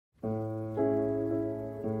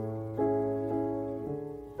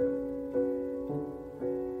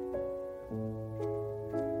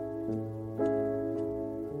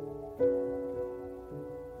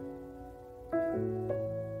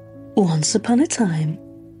Once upon a time,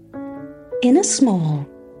 in a small,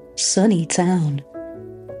 sunny town,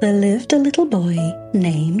 there lived a little boy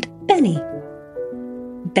named Benny.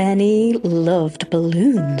 Benny loved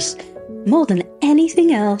balloons more than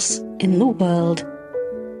anything else in the world.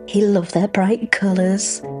 He loved their bright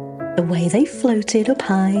colours, the way they floated up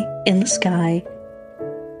high in the sky,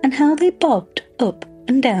 and how they bobbed up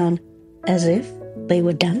and down as if they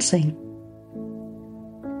were dancing.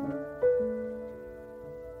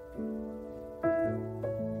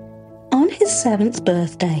 On his 7th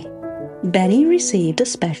birthday, Benny received a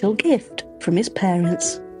special gift from his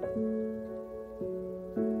parents.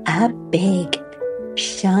 A big,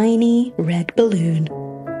 shiny red balloon.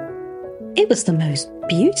 It was the most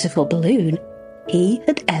beautiful balloon he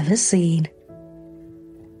had ever seen.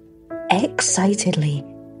 Excitedly,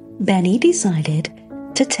 Benny decided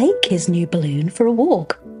to take his new balloon for a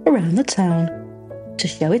walk around the town to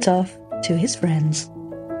show it off to his friends.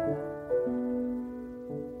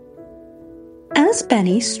 As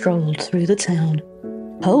Benny strolled through the town,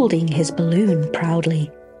 holding his balloon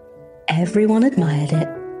proudly, everyone admired it.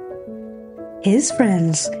 His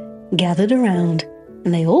friends gathered around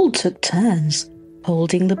and they all took turns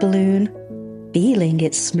holding the balloon, feeling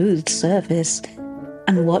its smooth surface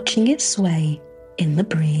and watching it sway in the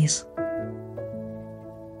breeze.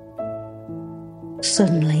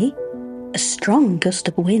 Suddenly, a strong gust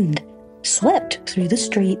of wind swept through the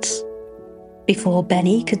streets. Before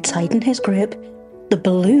Benny could tighten his grip, the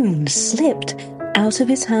balloon slipped out of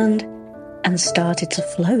his hand and started to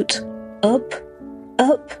float up,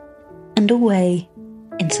 up, and away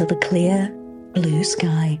into the clear blue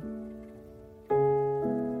sky.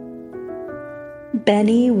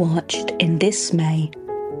 Benny watched in dismay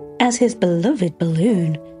as his beloved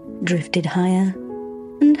balloon drifted higher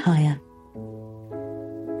and higher.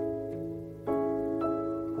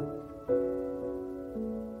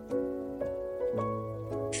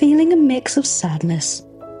 Feeling a mix of sadness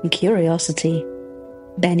and curiosity,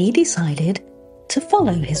 Benny decided to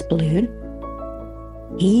follow his balloon.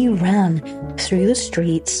 He ran through the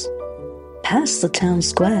streets, past the town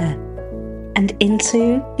square, and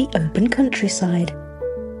into the open countryside.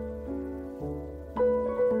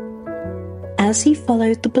 As he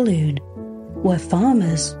followed the balloon, where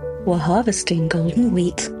farmers were harvesting golden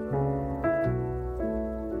wheat.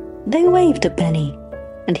 They waved at Benny,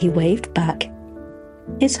 and he waved back,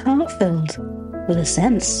 his heart filled with a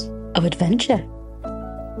sense of adventure.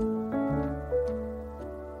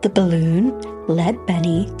 The balloon led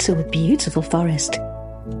Benny to a beautiful forest.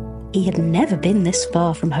 He had never been this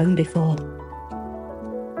far from home before.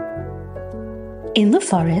 In the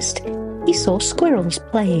forest, he saw squirrels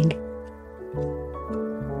playing.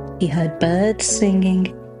 He heard birds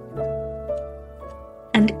singing,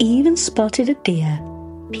 and even spotted a deer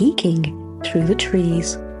peeking through the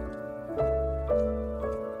trees.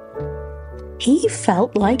 He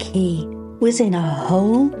felt like he was in a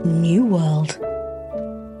whole new world,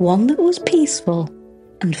 one that was peaceful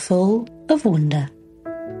and full of wonder.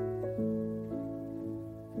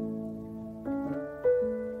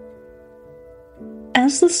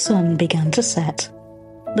 As the sun began to set,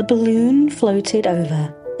 the balloon floated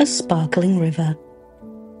over a sparkling river.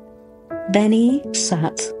 Benny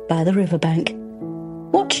sat by the riverbank,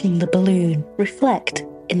 watching the balloon reflect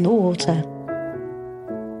in the water,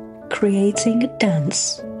 creating a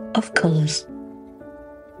dance of colours.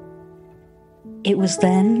 It was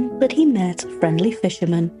then that he met a friendly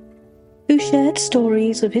fisherman who shared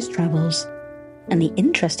stories of his travels and the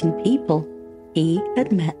interesting people he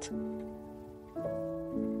had met.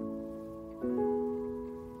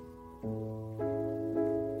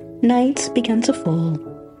 Night began to fall,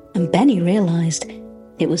 and Benny realised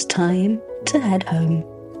it was time to head home.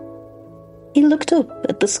 He looked up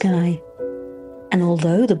at the sky, and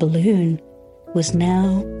although the balloon was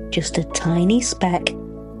now just a tiny speck,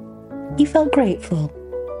 he felt grateful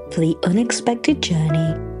for the unexpected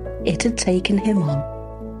journey it had taken him on.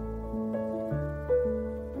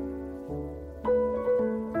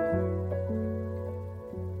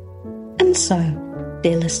 And so,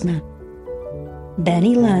 dear listener,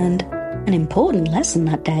 Benny learned an important lesson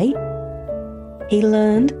that day. He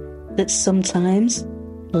learned that sometimes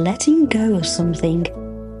letting go of something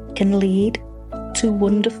can lead to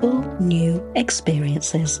wonderful new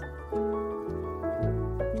experiences.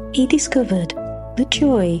 He discovered the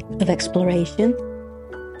joy of exploration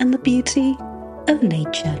and the beauty of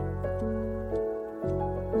nature.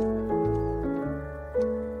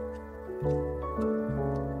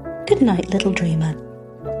 Good night, little dreamer.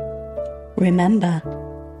 Remember,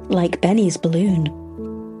 like Benny's balloon,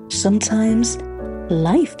 sometimes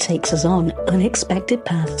life takes us on unexpected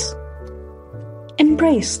paths.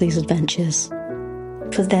 Embrace these adventures,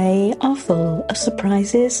 for they are full of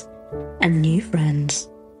surprises and new friends.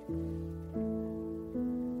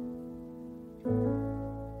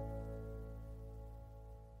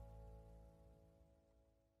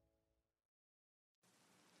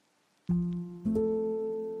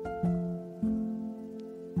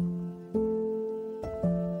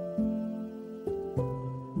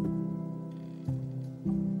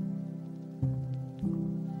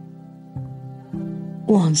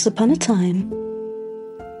 Once upon a time,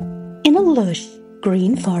 in a lush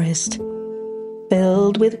green forest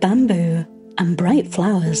filled with bamboo and bright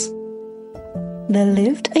flowers, there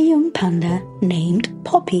lived a young panda named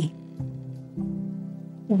Poppy.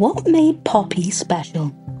 What made Poppy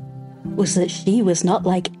special was that she was not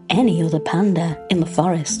like any other panda in the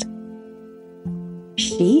forest.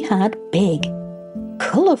 She had big,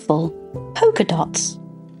 colourful polka dots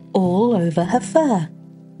all over her fur.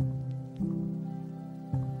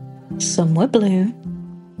 Some were blue,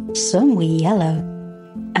 some were yellow,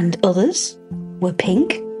 and others were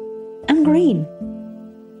pink and green.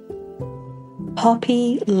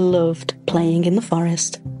 Poppy loved playing in the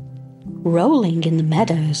forest, rolling in the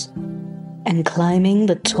meadows, and climbing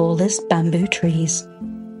the tallest bamboo trees.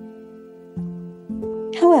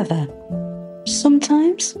 However,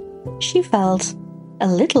 sometimes she felt a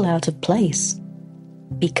little out of place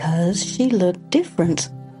because she looked different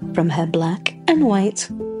from her black and white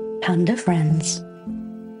panda friends.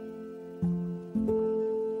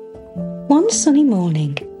 One sunny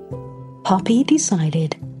morning, Poppy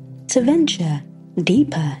decided to venture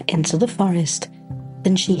deeper into the forest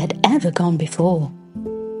than she had ever gone before.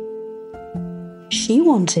 She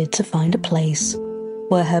wanted to find a place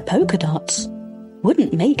where her polka dots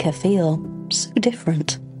wouldn't make her feel so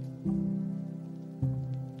different.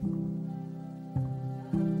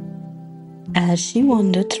 As she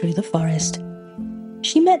wandered through the forest,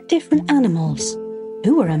 she met different animals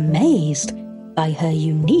who were amazed by her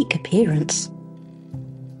unique appearance.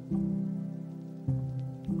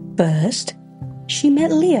 First, she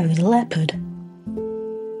met Leo the leopard.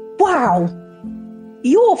 Wow!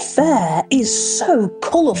 Your fur is so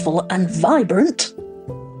colourful and vibrant,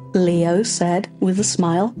 Leo said with a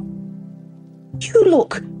smile. You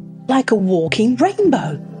look like a walking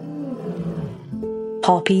rainbow.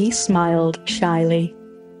 Poppy smiled shyly,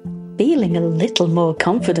 feeling a little more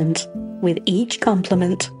confident with each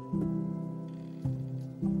compliment.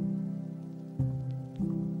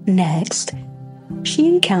 Next, she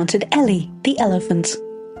encountered Ellie the elephant,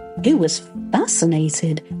 who was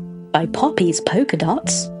fascinated by Poppy's polka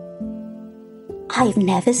dots. I've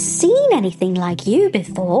never seen anything like you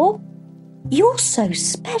before. You're so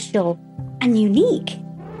special and unique.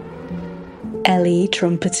 Ellie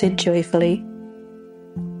trumpeted joyfully.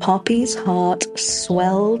 Poppy's heart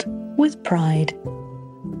swelled with pride,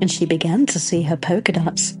 and she began to see her polka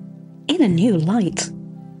dots in a new light.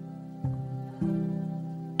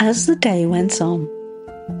 As the day went on,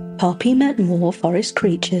 Poppy met more forest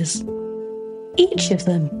creatures. Each of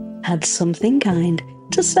them had something kind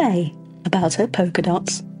to say about her polka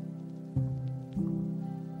dots.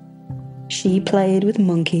 She played with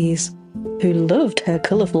monkeys who loved her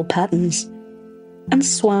colourful patterns, and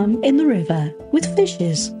swam in the river with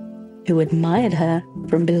fishes who admired her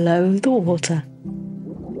from below the water.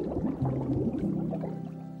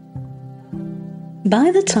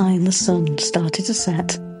 By the time the sun started to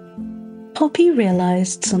set, Poppy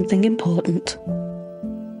realised something important.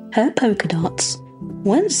 Her polka dots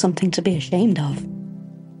weren't something to be ashamed of.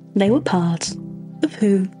 They were part of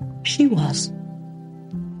who she was.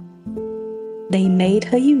 They made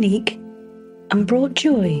her unique and brought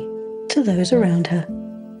joy to those around her.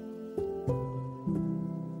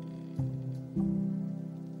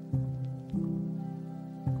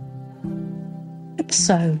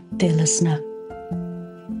 So, dear listener,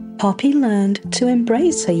 Poppy learned to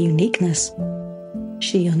embrace her uniqueness.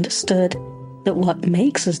 She understood that what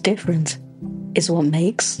makes us different is what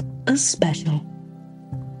makes us special.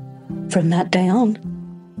 From that day on,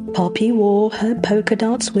 Poppy wore her polka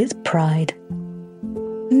dots with pride,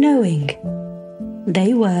 knowing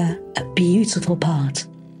they were a beautiful part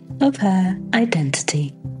of her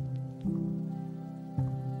identity.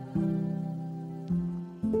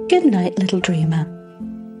 Good night, little dreamer.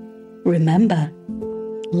 Remember,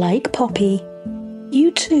 like Poppy,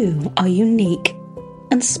 you too are unique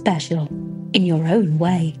and special in your own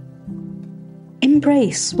way.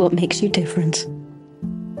 Embrace what makes you different,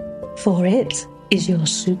 for it is your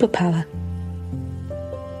superpower.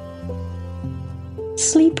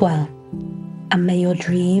 Sleep well, and may your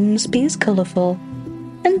dreams be as colourful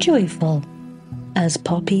and joyful as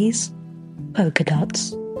Poppy's polka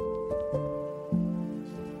dots.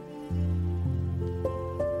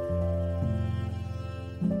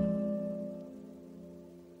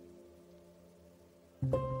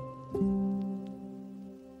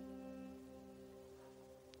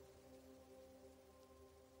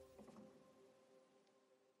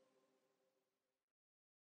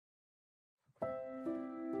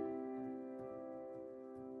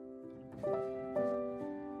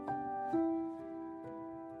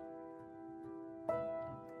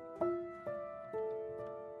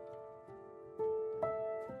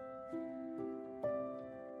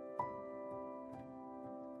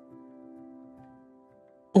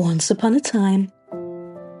 Once upon a time,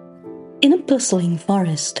 in a bustling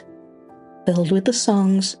forest filled with the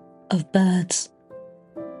songs of birds,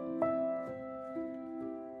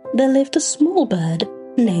 there lived a small bird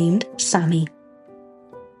named Sammy.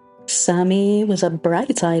 Sammy was a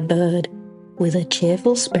bright-eyed bird with a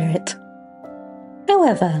cheerful spirit.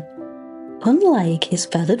 However, unlike his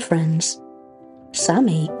feathered friends,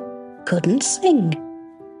 Sammy couldn't sing.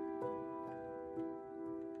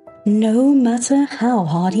 No matter how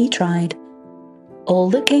hard he tried,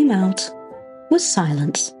 all that came out was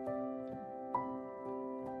silence.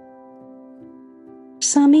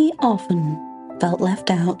 Sammy often felt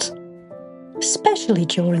left out, especially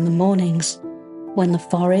during the mornings when the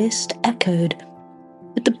forest echoed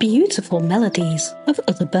with the beautiful melodies of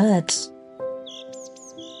other birds.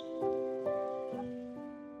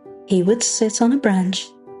 He would sit on a branch,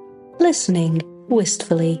 listening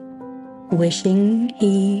wistfully, wishing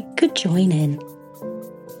he could join in.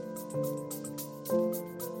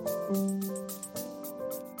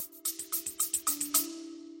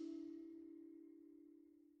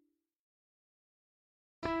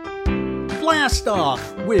 Blast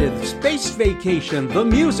off with Space Vacation the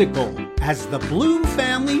Musical as the Bloom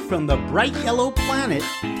family from the bright yellow planet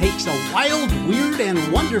takes a wild, weird,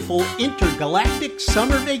 and wonderful intergalactic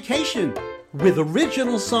summer vacation. With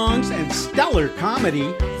original songs and stellar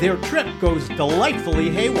comedy, their trip goes delightfully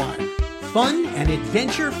haywire. Fun and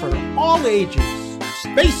adventure for all ages.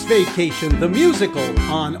 Space Vacation the Musical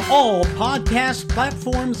on all podcast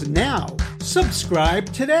platforms now.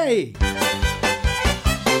 Subscribe today.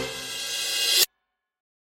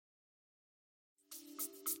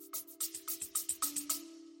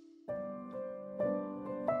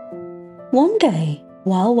 One day,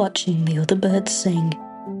 while watching the other birds sing,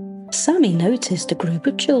 Sammy noticed a group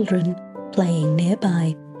of children playing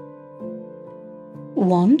nearby.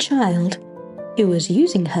 One child, who was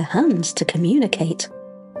using her hands to communicate,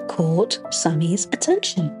 caught Sammy's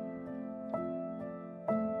attention.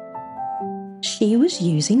 She was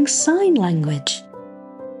using sign language,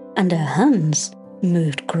 and her hands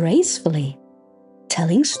moved gracefully,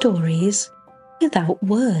 telling stories without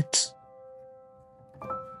words.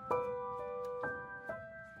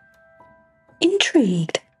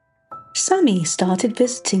 Intrigued, Sammy started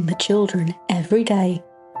visiting the children every day,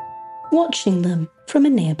 watching them from a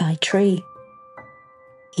nearby tree.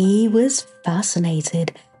 He was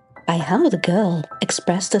fascinated by how the girl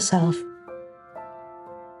expressed herself.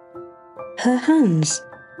 Her hands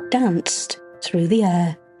danced through the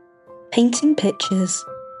air, painting pictures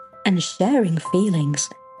and sharing feelings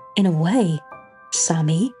in a way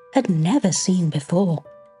Sammy had never seen before.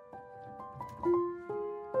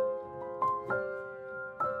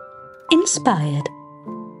 Inspired,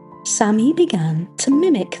 Sammy began to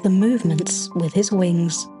mimic the movements with his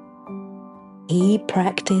wings. He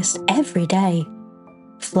practiced every day,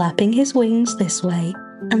 flapping his wings this way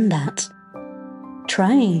and that,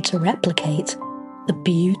 trying to replicate the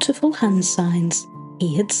beautiful hand signs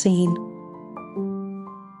he had seen.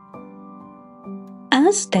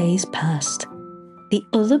 As days passed, the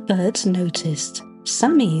other birds noticed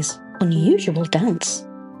Sammy's unusual dance.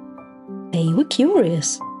 They were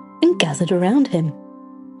curious and gathered around him.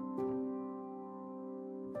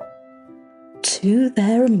 To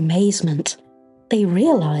their amazement, they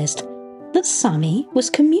realized that Sammy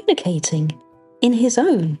was communicating in his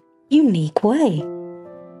own unique way.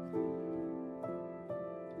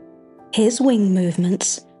 His wing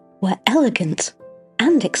movements were elegant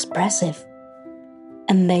and expressive,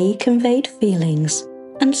 and they conveyed feelings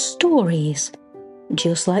and stories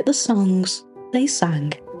just like the songs they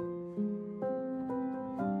sang.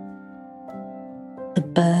 The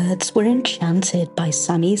birds were enchanted by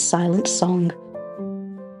Sammy's silent song.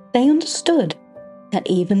 They understood that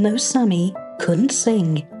even though Sammy couldn't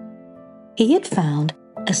sing, he had found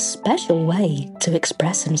a special way to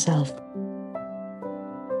express himself.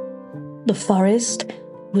 The forest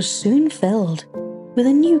was soon filled with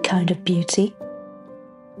a new kind of beauty.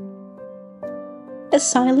 A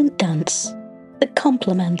silent dance that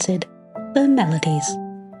complemented their melodies.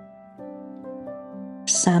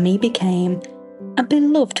 Sammy became a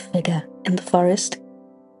beloved figure in the forest.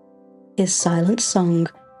 His silent song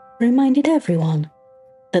reminded everyone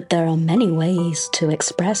that there are many ways to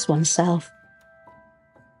express oneself.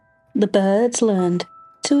 The birds learned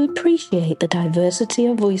to appreciate the diversity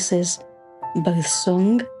of voices, both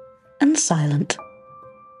sung and silent.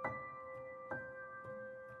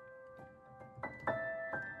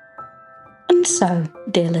 And so,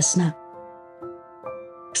 dear listener,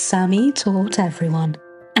 Sammy taught everyone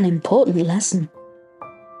an important lesson.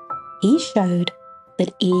 He showed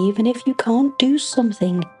that even if you can't do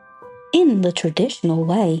something, in the traditional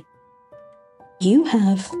way. You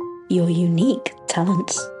have your unique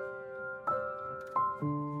talents.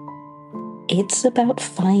 It's about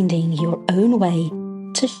finding your own way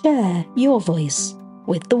to share your voice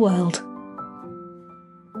with the world.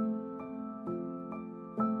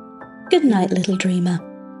 Good night, little dreamer.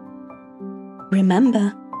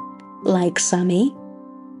 Remember, like Sammy,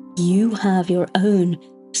 you have your own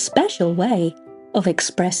special way of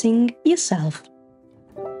expressing yourself.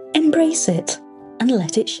 Embrace it and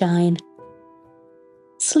let it shine.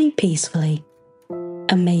 Sleep peacefully,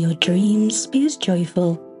 and may your dreams be as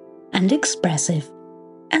joyful and expressive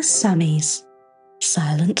as Sammy's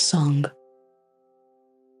silent song.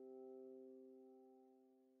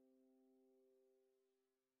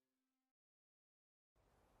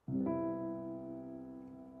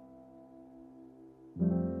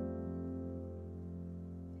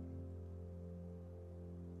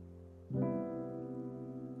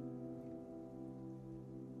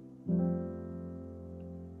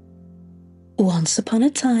 Once upon a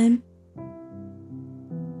time,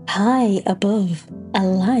 high above a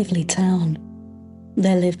lively town,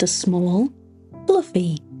 there lived a small,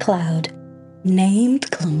 fluffy cloud named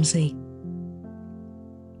Clumsy.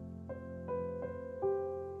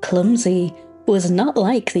 Clumsy was not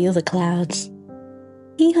like the other clouds.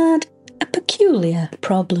 He had a peculiar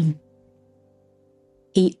problem.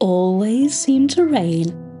 He always seemed to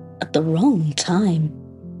rain at the wrong time.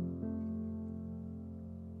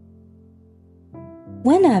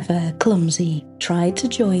 Whenever Clumsy tried to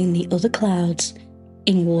join the other clouds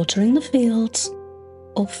in watering the fields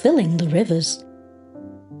or filling the rivers,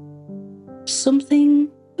 something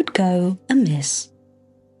would go amiss.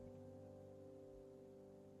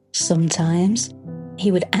 Sometimes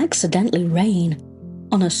he would accidentally rain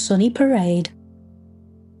on a sunny parade,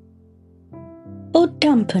 or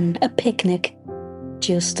dampen a picnic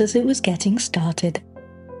just as it was getting started.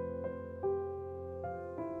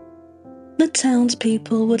 The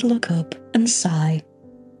townspeople would look up and sigh.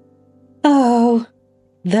 Oh,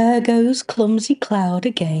 there goes Clumsy Cloud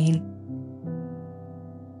again.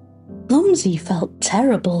 Clumsy felt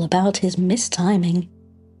terrible about his mistiming.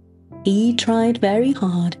 He tried very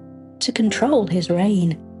hard to control his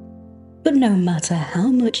rain, but no matter how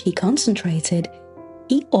much he concentrated,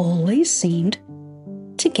 he always seemed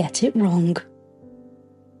to get it wrong.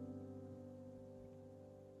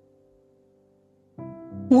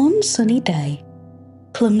 One sunny day,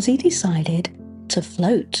 Clumsy decided to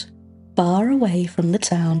float far away from the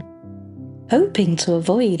town, hoping to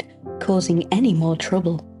avoid causing any more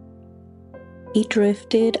trouble. He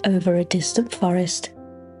drifted over a distant forest.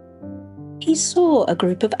 He saw a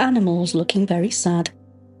group of animals looking very sad.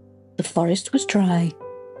 The forest was dry,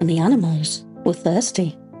 and the animals were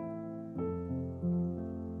thirsty.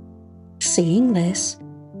 Seeing this,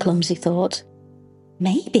 Clumsy thought,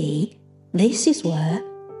 maybe this is where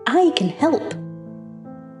I can help.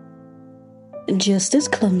 Just as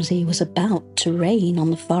Clumsy was about to rain on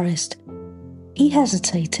the forest, he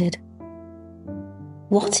hesitated.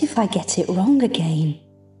 What if I get it wrong again?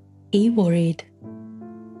 He worried.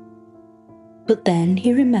 But then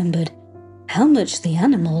he remembered how much the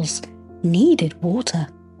animals needed water.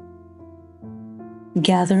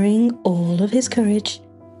 Gathering all of his courage,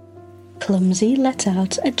 Clumsy let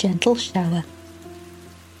out a gentle shower.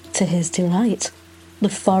 To his delight, the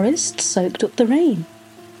forest soaked up the rain,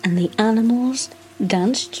 and the animals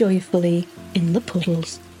danced joyfully in the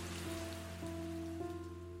puddles.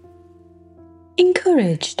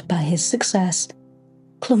 Encouraged by his success,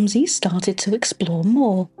 Clumsy started to explore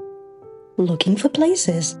more, looking for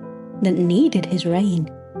places that needed his rain.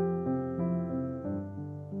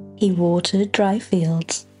 He watered dry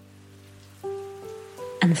fields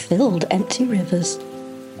and filled empty rivers.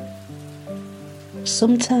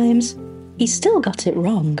 Sometimes he still got it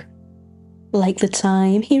wrong, like the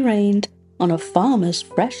time he rained on a farmer's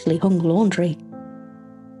freshly hung laundry.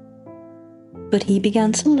 But he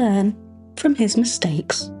began to learn from his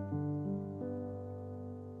mistakes.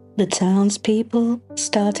 The townspeople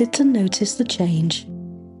started to notice the change.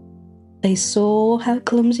 They saw how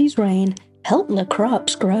Clumsy's rain helped their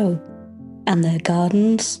crops grow and their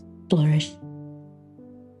gardens flourish.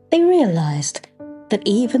 They realized that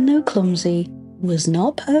even though Clumsy was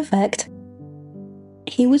not perfect,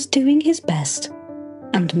 he was doing his best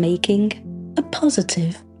and making a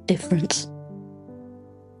positive difference.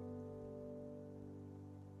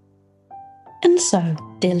 And so,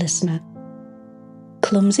 dear listener,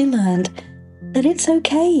 Clumsy learned that it's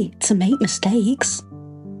okay to make mistakes.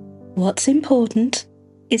 What's important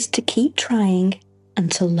is to keep trying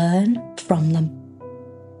and to learn from them.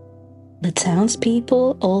 The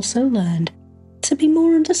townspeople also learned to be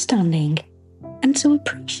more understanding and to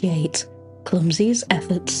appreciate Clumsy's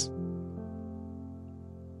efforts.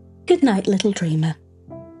 Good night, little dreamer.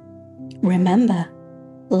 Remember,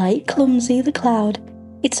 like Clumsy the cloud,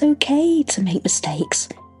 it's okay to make mistakes.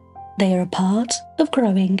 They are a part of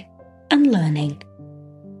growing and learning.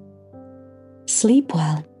 Sleep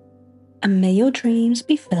well, and may your dreams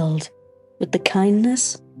be filled with the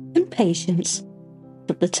kindness and patience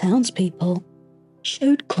that the townspeople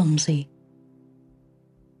showed Clumsy.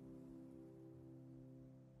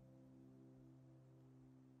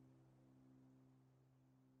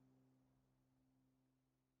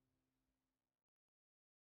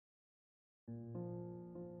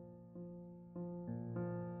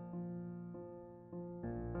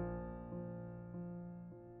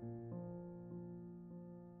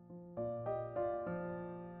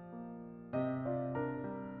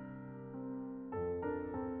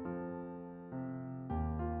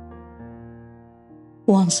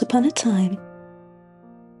 Once upon a time,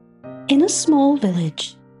 in a small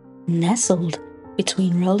village nestled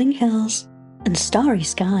between rolling hills and starry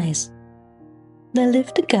skies, there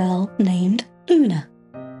lived a girl named Luna.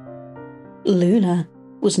 Luna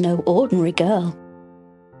was no ordinary girl.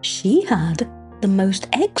 She had the most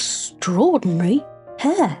extraordinary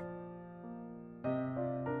hair.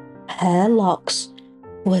 Her locks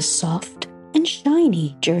were soft and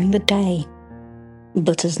shiny during the day,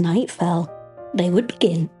 but as night fell, they would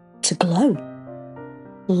begin to glow,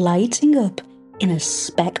 lighting up in a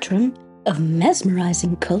spectrum of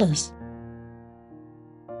mesmerizing colors.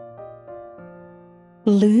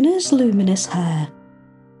 Luna's luminous hair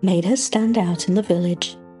made her stand out in the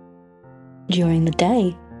village. During the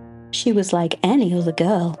day, she was like any other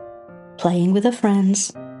girl, playing with her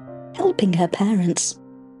friends, helping her parents,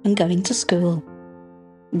 and going to school.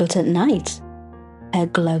 But at night, her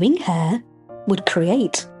glowing hair would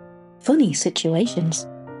create funny situations.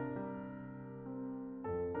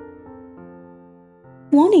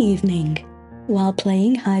 One evening, while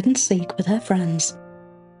playing hide and seek with her friends,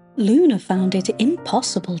 Luna found it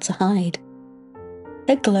impossible to hide.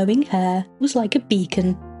 Her glowing hair was like a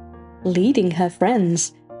beacon, leading her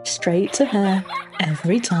friends straight to her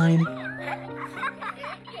every time.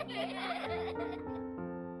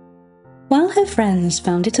 While her friends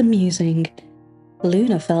found it amusing,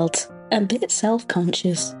 Luna felt a bit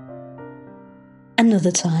self-conscious.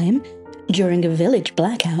 Another time, during a village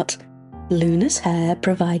blackout, Luna's hair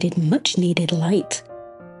provided much-needed light.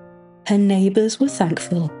 Her neighbours were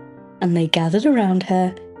thankful, and they gathered around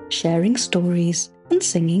her, sharing stories and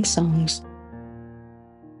singing songs.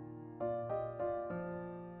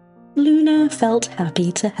 Luna felt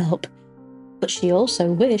happy to help, but she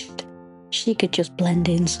also wished she could just blend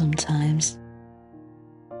in sometimes.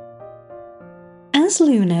 As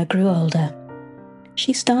Luna grew older,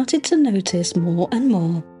 she started to notice more and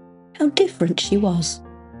more how different she was.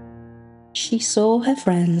 She saw her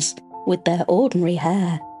friends with their ordinary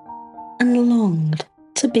hair and longed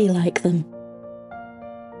to be like them.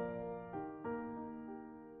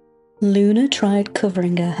 Luna tried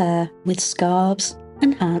covering her hair with scarves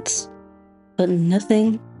and hats, but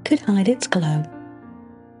nothing could hide its glow.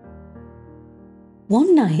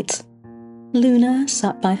 One night, Luna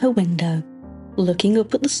sat by her window, looking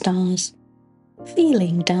up at the stars,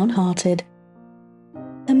 feeling downhearted.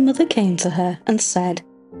 Her mother came to her and said,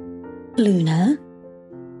 "Luna,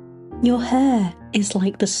 your hair is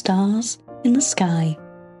like the stars in the sky,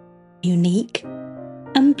 unique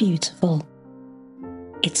and beautiful.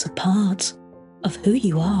 It's a part of who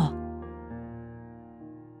you are."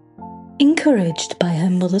 Encouraged by her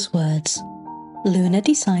mother's words, Luna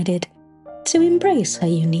decided to embrace her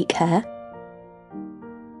unique hair.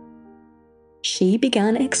 She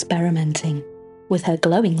began experimenting with her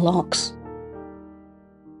glowing locks,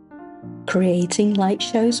 creating light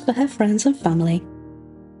shows for her friends and family.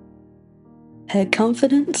 Her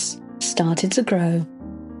confidence started to grow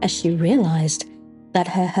as she realized that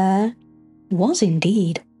her hair was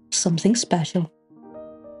indeed something special.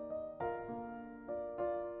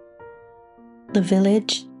 The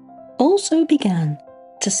village also began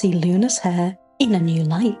to see Luna's hair in a new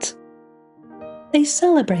light. They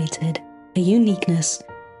celebrated her uniqueness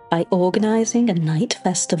by organizing a night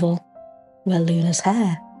festival where Luna's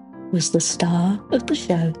hair was the star of the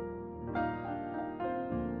show.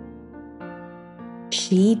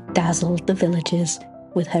 She dazzled the villagers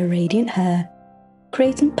with her radiant hair,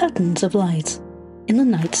 creating patterns of light in the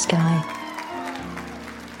night sky.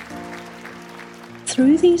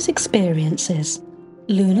 Through these experiences,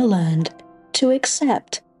 Luna learned to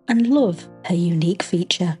accept and love her unique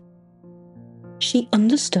feature. She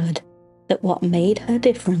understood that what made her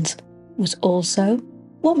different was also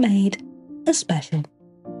what made as special.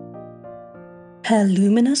 Her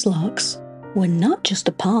luminous locks were not just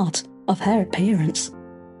a part of her appearance,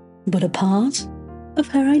 but a part of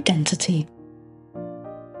her identity.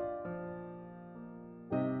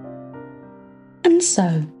 And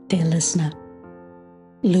so, dear listener,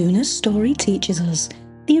 Luna's story teaches us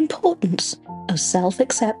the importance of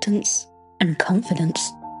self-acceptance and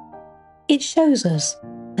confidence. It shows us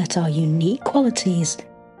that our unique qualities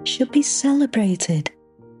should be celebrated,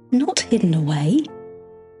 not hidden away.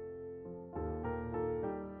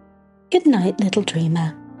 Good night, little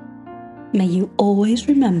dreamer. May you always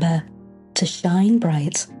remember to shine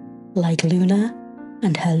bright like Luna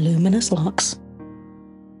and her luminous locks.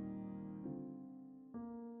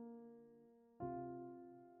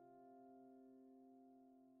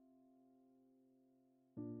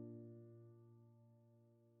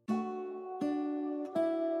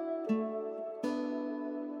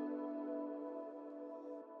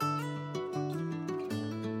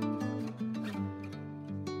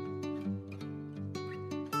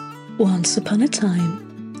 Once upon a time,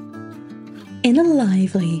 in a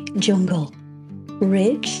lively jungle,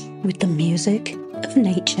 rich with the music of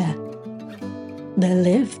nature, there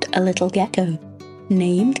lived a little gecko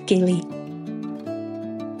named Gilly.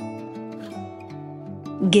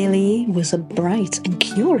 Gilly was a bright and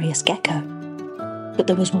curious gecko, but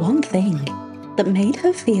there was one thing that made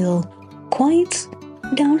her feel quite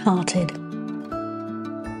downhearted.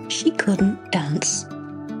 She couldn't dance.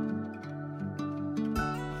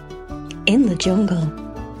 In the jungle,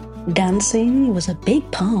 dancing was a big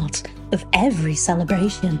part of every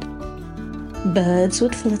celebration. Birds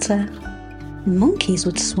would flutter, monkeys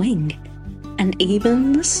would swing, and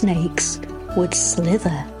even the snakes would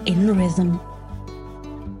slither in rhythm.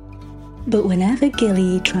 But whenever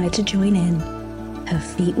Gilly tried to join in, her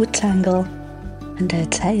feet would tangle and her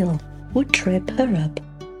tail would trip her up.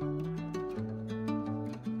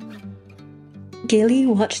 Gilly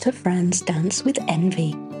watched her friends dance with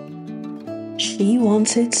envy. She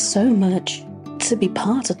wanted so much to be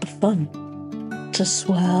part of the fun, to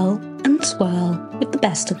swirl and swirl with the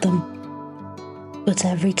best of them. But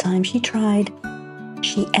every time she tried,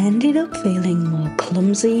 she ended up feeling more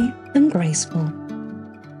clumsy than graceful.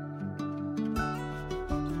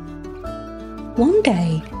 One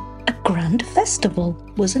day, a grand festival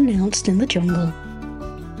was announced in the jungle.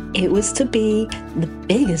 It was to be the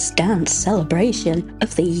biggest dance celebration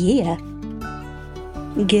of the year.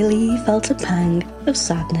 Gilly felt a pang of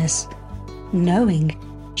sadness, knowing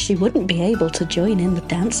she wouldn't be able to join in the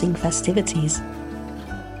dancing festivities.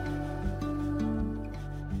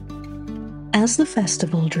 As the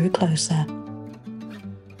festival drew closer,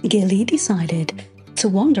 Gilly decided to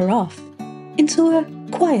wander off into a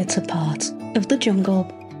quieter part of the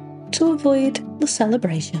jungle to avoid the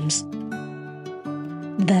celebrations.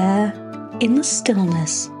 There, in the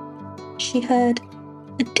stillness, she heard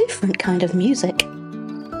a different kind of music.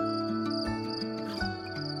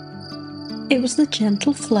 It was the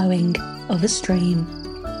gentle flowing of a stream,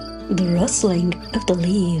 the rustling of the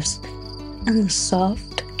leaves, and the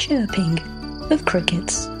soft chirping of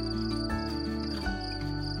crickets.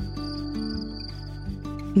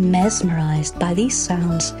 Mesmerized by these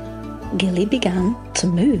sounds, Gilly began to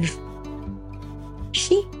move.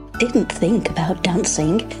 She didn't think about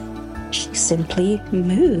dancing. She simply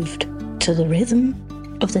moved to the rhythm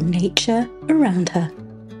of the nature around her.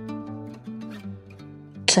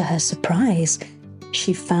 To her surprise,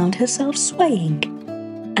 she found herself swaying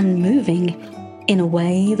and moving in a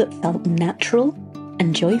way that felt natural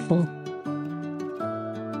and joyful.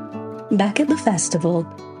 Back at the festival,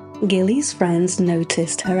 Gilly's friends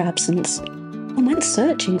noticed her absence and went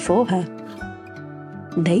searching for her.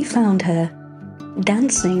 They found her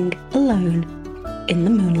dancing alone in the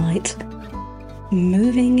moonlight,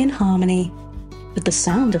 moving in harmony with the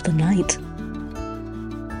sound of the night.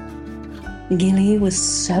 Gilly was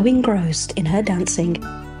so engrossed in her dancing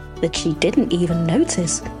that she didn't even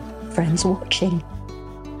notice friends watching.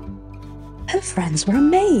 Her friends were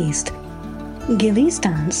amazed. Gilly's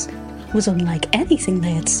dance was unlike anything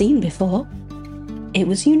they had seen before. It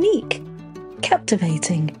was unique,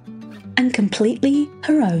 captivating, and completely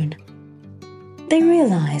her own. They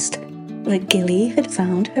realized that Gilly had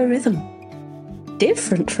found her rhythm,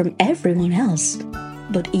 different from everyone else,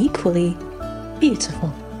 but equally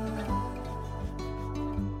beautiful.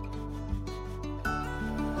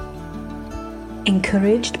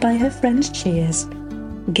 Encouraged by her friends' cheers,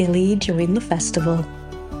 Gilly joined the festival.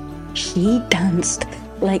 She danced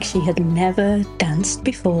like she had never danced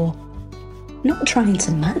before, not trying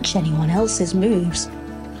to match anyone else's moves,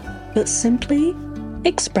 but simply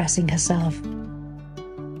expressing herself.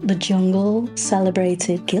 The jungle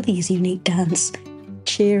celebrated Gilly's unique dance,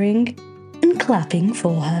 cheering and clapping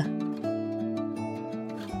for her.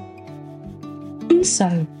 And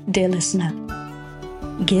so, dear listener,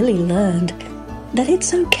 Gilly learned that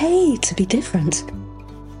it's okay to be different.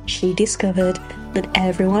 She discovered that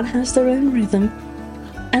everyone has their own rhythm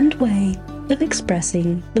and way of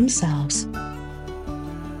expressing themselves.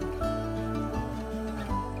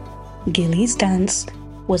 Gilly's dance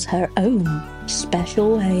was her own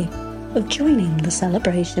special way of joining the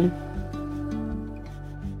celebration.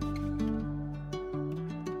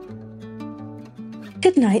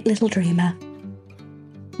 Good night, little dreamer.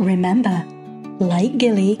 Remember, like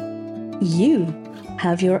Gilly, you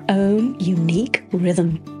have your own unique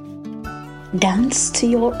rhythm. Dance to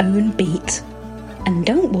your own beat, and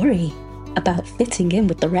don't worry about fitting in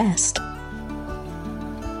with the rest.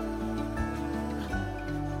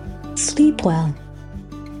 Sleep well,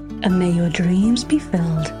 and may your dreams be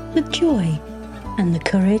filled with joy and the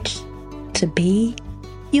courage to be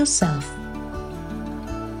yourself.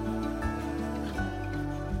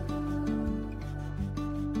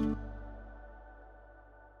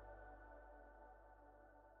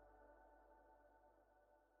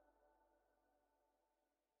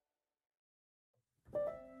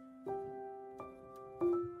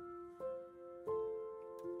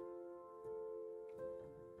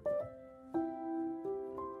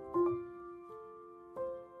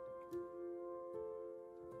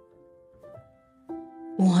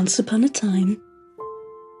 Once upon a time,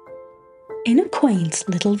 in a quaint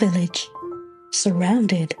little village,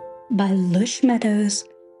 surrounded by lush meadows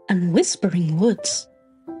and whispering woods,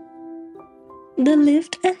 there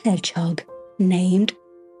lived a hedgehog named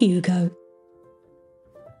Hugo.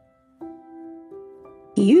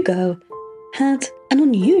 Hugo had an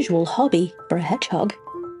unusual hobby for a hedgehog.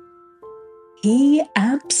 He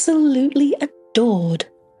absolutely adored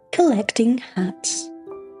collecting hats.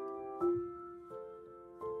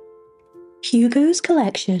 Hugo's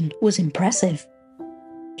collection was impressive.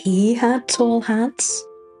 He had tall hats,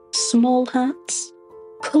 small hats,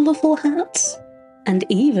 colourful hats, and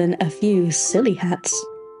even a few silly hats.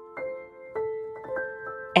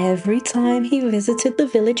 Every time he visited the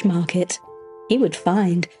village market, he would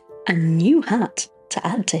find a new hat to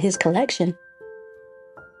add to his collection.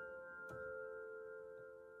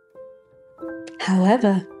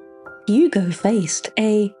 However, Hugo faced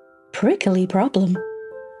a prickly problem.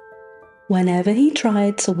 Whenever he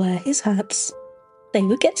tried to wear his hats, they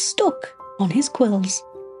would get stuck on his quills.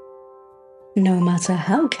 No matter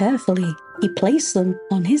how carefully he placed them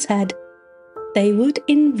on his head, they would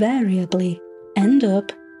invariably end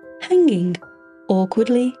up hanging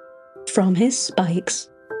awkwardly from his spikes.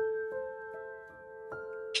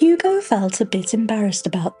 Hugo felt a bit embarrassed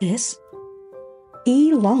about this.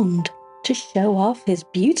 He longed to show off his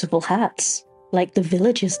beautiful hats like the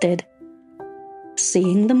villagers did.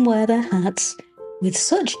 Seeing them wear their hats with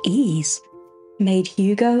such ease made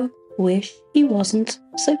Hugo wish he wasn't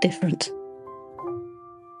so different.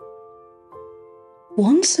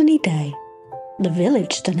 One sunny day, the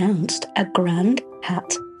village announced a grand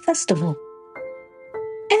hat festival.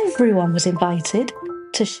 Everyone was invited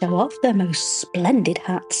to show off their most splendid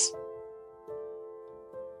hats.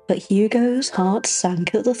 But Hugo's heart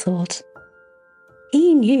sank at the thought.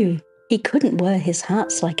 He knew he couldn't wear his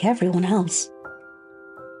hats like everyone else.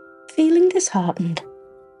 Feeling disheartened,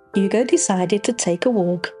 Hugo decided to take a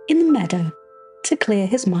walk in the meadow to clear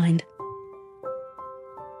his mind.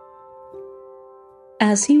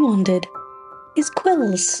 As he wandered, his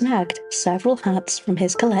quills snagged several hats from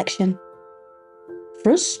his collection.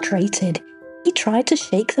 Frustrated, he tried to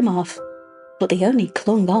shake them off, but they only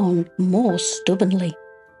clung on more stubbornly.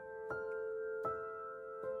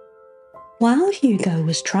 While Hugo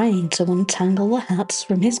was trying to untangle the hats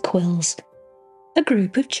from his quills, a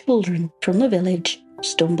group of children from the village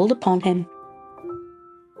stumbled upon him.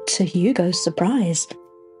 To Hugo's surprise,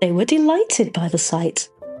 they were delighted by the sight.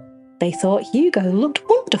 They thought Hugo looked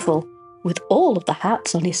wonderful with all of the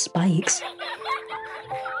hats on his spikes.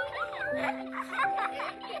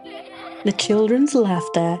 The children's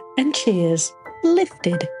laughter and cheers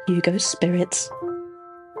lifted Hugo's spirits.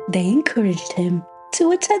 They encouraged him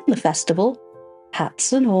to attend the festival,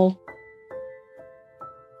 hats and all.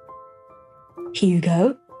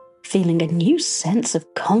 Hugo, feeling a new sense of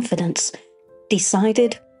confidence,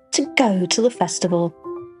 decided to go to the festival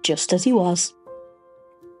just as he was.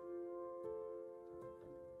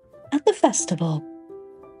 At the festival,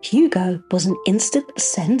 Hugo was an instant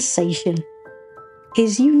sensation.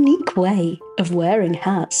 His unique way of wearing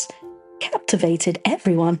hats captivated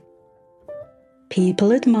everyone.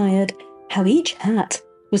 People admired how each hat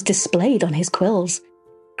was displayed on his quills,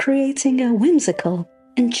 creating a whimsical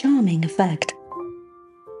and charming effect.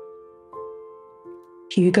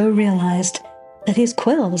 Hugo realized that his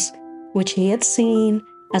quills, which he had seen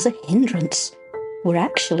as a hindrance, were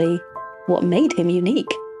actually what made him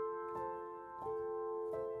unique.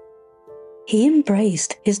 He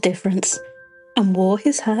embraced his difference and wore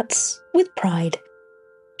his hats with pride,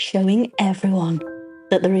 showing everyone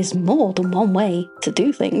that there is more than one way to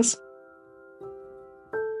do things.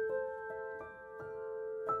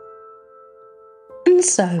 And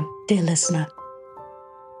so, dear listener,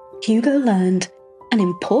 Hugo learned an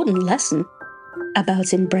important lesson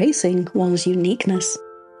about embracing one's uniqueness.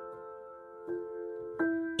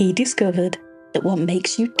 He discovered that what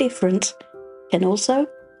makes you different can also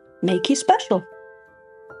make you special.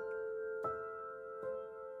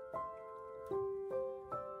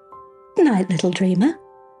 Good night, little dreamer.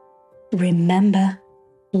 Remember,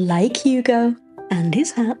 like Hugo and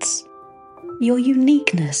his hats, your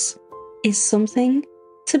uniqueness is something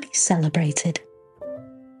to be celebrated.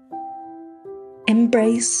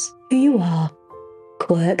 Embrace who you are,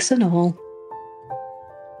 quirks and all.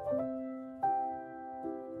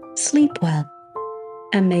 Sleep well,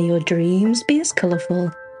 and may your dreams be as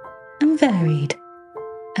colourful and varied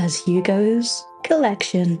as Hugo's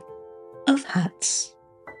collection of hats.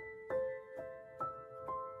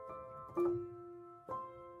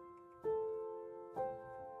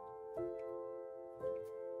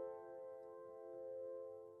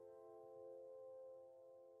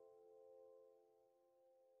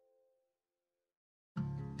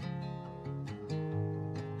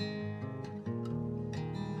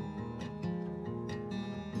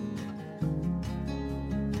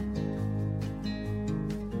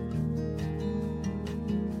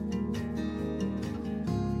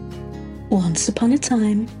 Once upon a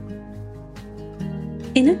time,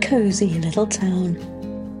 in a cosy little town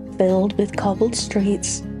filled with cobbled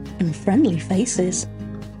streets and friendly faces,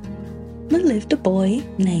 there lived a boy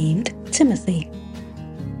named Timothy.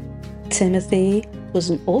 Timothy was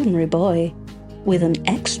an ordinary boy with an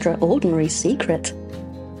extraordinary secret.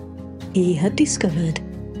 He had discovered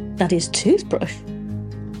that his toothbrush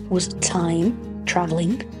was a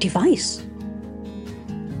time-travelling device.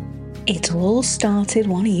 It all started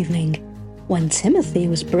one evening when Timothy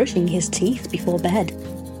was brushing his teeth before bed.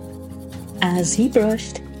 As he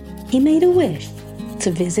brushed, he made a wish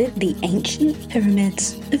to visit the ancient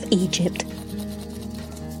pyramids of Egypt.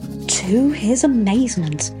 To his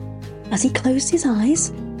amazement, as he closed his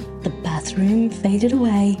eyes, the bathroom faded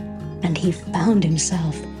away and he found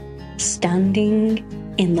himself standing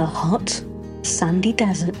in the hot, sandy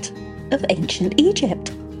desert of ancient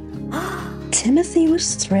Egypt. Timothy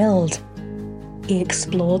was thrilled. He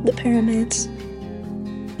explored the pyramids,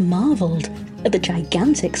 marvelled at the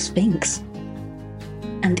gigantic Sphinx,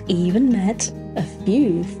 and even met a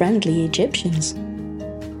few friendly Egyptians.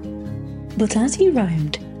 But as he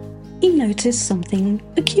roamed, he noticed something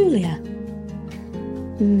peculiar.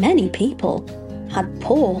 Many people had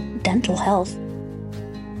poor dental health.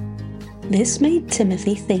 This made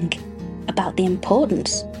Timothy think about the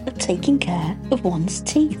importance of taking care of one's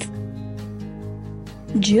teeth.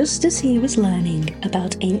 Just as he was learning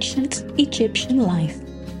about ancient Egyptian life,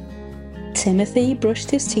 Timothy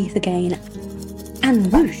brushed his teeth again,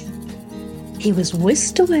 and whoosh, he was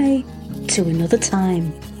whisked away to another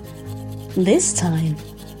time. This time,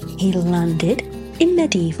 he landed in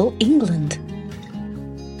medieval England.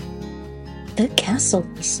 The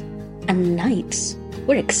castles and knights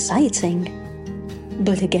were exciting,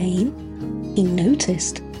 but again, he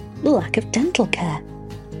noticed the lack of dental care.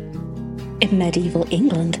 In medieval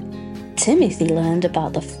England, Timothy learned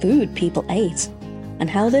about the food people ate and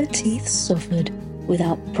how their teeth suffered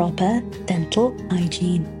without proper dental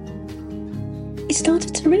hygiene. He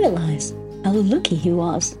started to realise how lucky he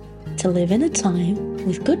was to live in a time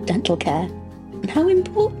with good dental care and how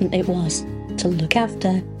important it was to look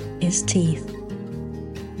after his teeth.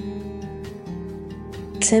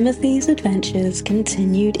 Timothy's adventures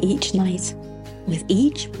continued each night. With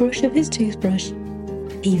each brush of his toothbrush,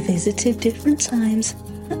 he visited different times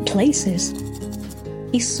and places.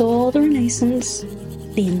 He saw the Renaissance,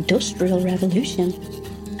 the Industrial Revolution,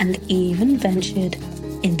 and even ventured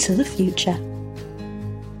into the future.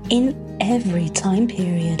 In every time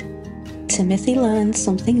period, Timothy learned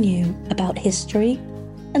something new about history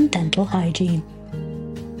and dental hygiene.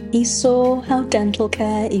 He saw how dental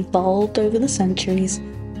care evolved over the centuries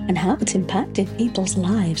and how it impacted people's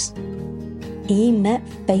lives. He met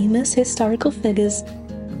famous historical figures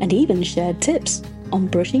and even shared tips on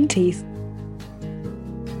brushing teeth.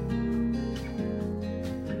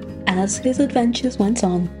 As his adventures went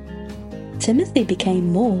on, Timothy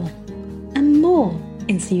became more and more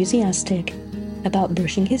enthusiastic about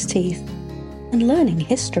brushing his teeth and learning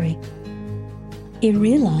history. He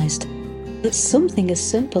realized that something as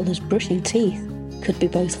simple as brushing teeth could be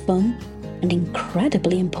both fun and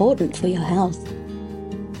incredibly important for your health.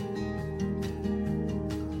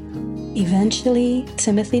 Eventually,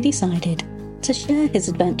 Timothy decided to share his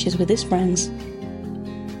adventures with his friends.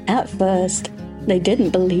 At first, they didn't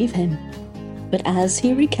believe him, but as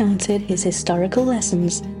he recounted his historical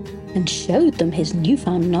lessons and showed them his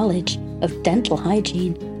newfound knowledge of dental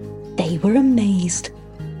hygiene, they were amazed.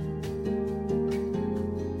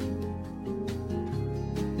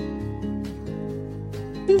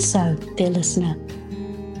 And so, dear listener,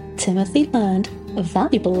 Timothy learned a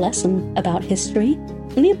valuable lesson about history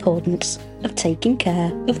and the importance of taking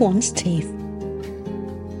care of one's teeth.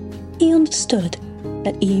 He understood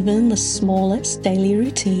that even the smallest daily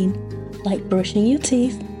routine, like brushing your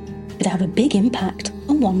teeth, could have a big impact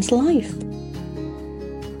on one's life.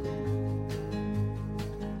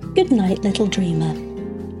 Good night, little dreamer.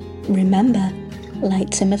 Remember, like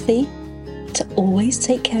Timothy, to always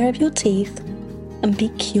take care of your teeth and be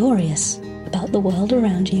curious about the world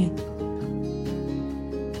around you.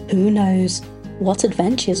 Who knows what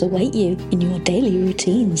adventures await you in your daily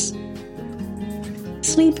routines?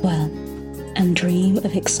 Sleep well and dream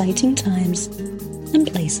of exciting times and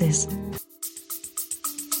places.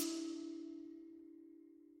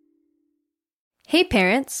 Hey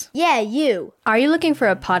parents! Yeah, you. Are you looking for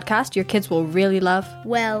a podcast your kids will really love?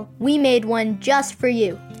 Well, we made one just for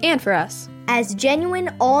you. And for us. As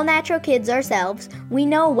genuine, all-natural kids ourselves, we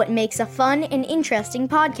know what makes a fun and interesting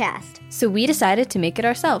podcast. So we decided to make it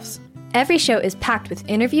ourselves. Every show is packed with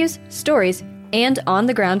interviews, stories, and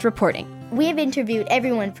on-the-ground reporting. We have interviewed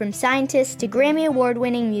everyone from scientists to Grammy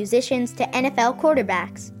Award-winning musicians to NFL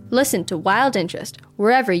quarterbacks. Listen to Wild Interest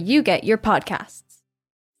wherever you get your podcasts.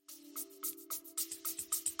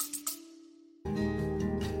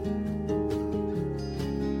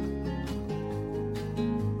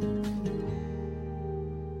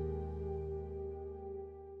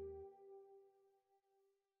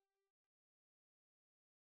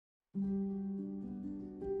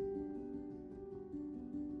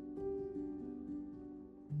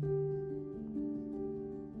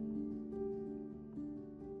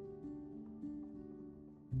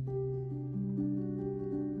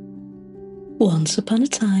 Once upon a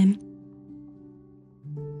time,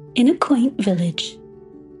 in a quaint village,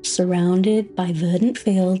 surrounded by verdant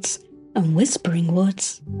fields and whispering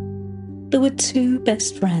woods, there were two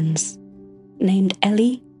best friends named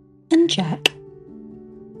Ellie and Jack.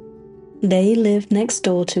 They lived next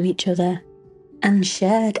door to each other and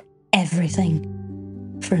shared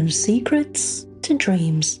everything, from secrets to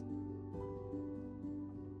dreams.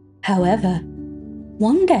 However,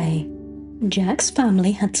 one day, Jack's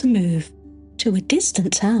family had to move to a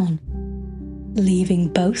distant town, leaving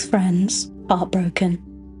both friends heartbroken.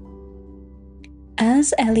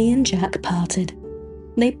 As Ellie and Jack parted,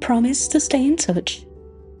 they promised to stay in touch,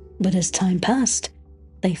 but as time passed,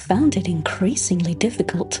 they found it increasingly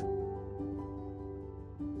difficult.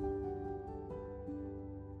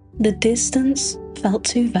 The distance felt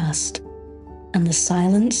too vast, and the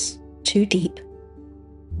silence too deep.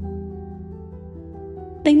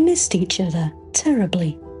 They missed each other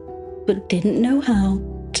terribly, but didn't know how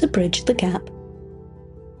to bridge the gap.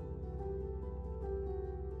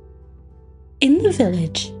 In the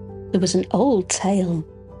village, there was an old tale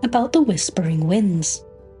about the whispering winds,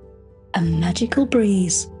 a magical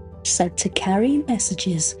breeze said to carry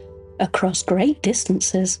messages across great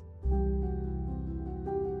distances.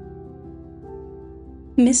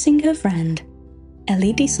 Missing her friend,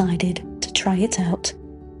 Ellie decided to try it out.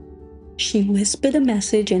 She whispered a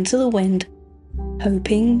message into the wind,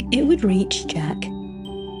 hoping it would reach Jack.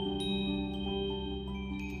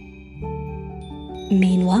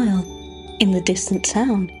 Meanwhile, in the distant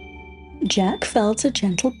town, Jack felt a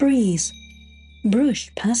gentle breeze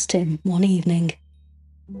brush past him one evening.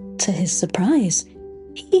 To his surprise,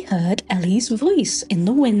 he heard Ellie's voice in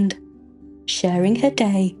the wind, sharing her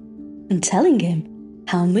day and telling him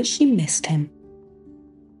how much she missed him.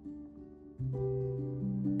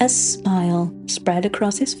 A smile spread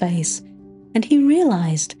across his face, and he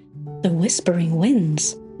realized the whispering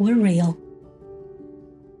winds were real.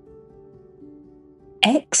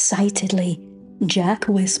 Excitedly, Jack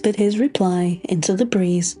whispered his reply into the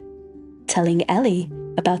breeze, telling Ellie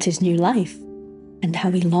about his new life and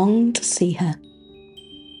how he longed to see her.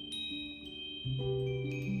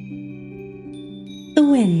 The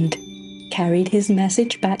wind carried his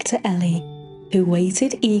message back to Ellie, who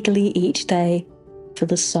waited eagerly each day for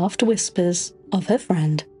the soft whispers of her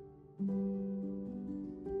friend.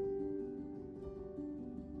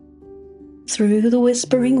 Through the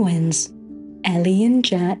whispering winds, Ellie and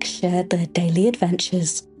Jack shared their daily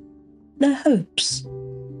adventures, their hopes,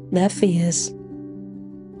 their fears.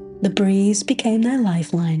 The breeze became their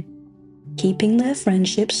lifeline, keeping their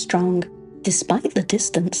friendship strong despite the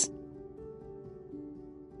distance.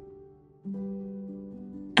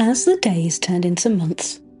 As the days turned into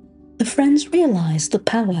months, the friends realized the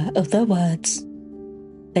power of their words.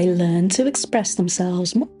 They learned to express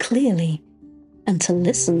themselves more clearly and to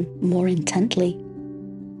listen more intently.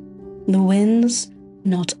 The winds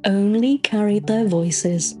not only carried their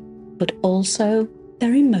voices, but also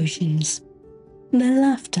their emotions, their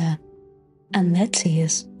laughter, and their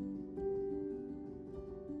tears.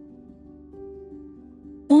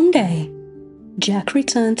 One day, Jack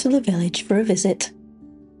returned to the village for a visit.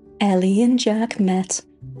 Ellie and Jack met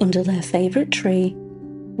under their favourite tree,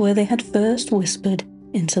 where they had first whispered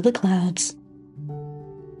into the clouds.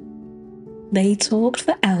 They talked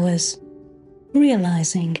for hours,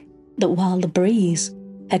 realising that while the breeze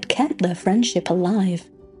had kept their friendship alive,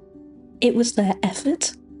 it was their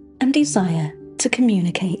effort and desire to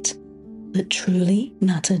communicate that truly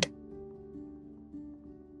mattered.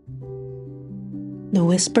 The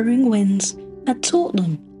whispering winds had taught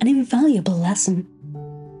them an invaluable lesson.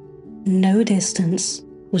 No distance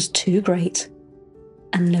was too great,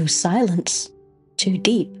 and no silence too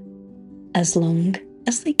deep, as long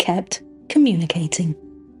as they kept communicating.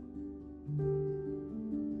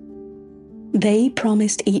 They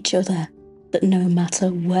promised each other that no matter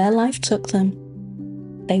where life took them,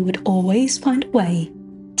 they would always find a way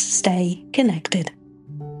to stay connected.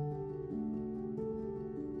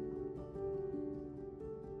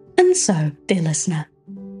 And so, dear listener,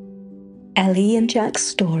 Ellie and Jack's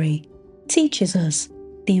story teaches us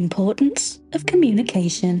the importance of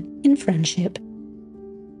communication in friendship.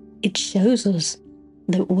 It shows us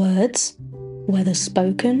that words, whether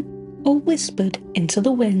spoken or whispered into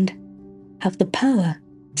the wind, have the power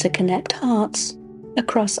to connect hearts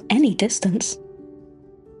across any distance.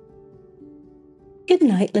 Good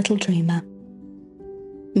night, little dreamer.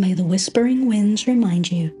 May the whispering winds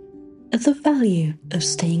remind you of the value of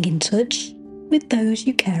staying in touch with those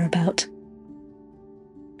you care about.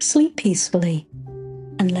 Sleep peacefully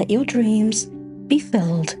and let your dreams be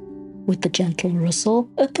filled with the gentle rustle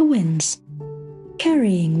of the winds,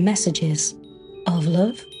 carrying messages of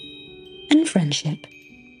love and friendship.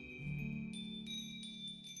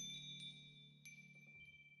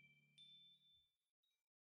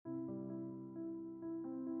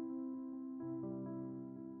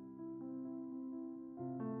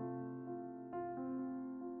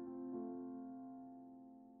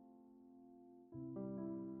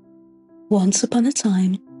 Once upon a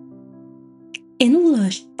time, in a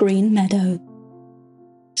lush green meadow,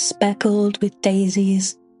 speckled with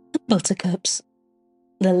daisies and buttercups,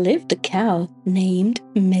 there lived a cow named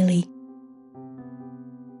Millie.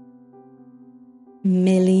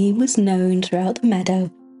 Millie was known throughout the meadow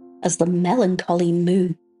as the melancholy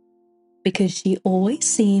moo, because she always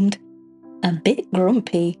seemed a bit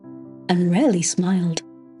grumpy and rarely smiled.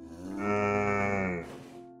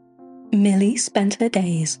 Millie spent her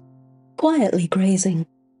days quietly grazing,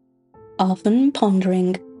 often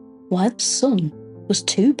pondering why the sun was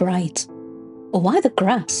too bright or why the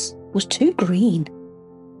grass was too green.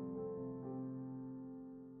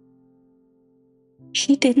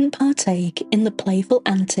 She didn't partake in the playful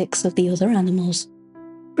antics of the other animals,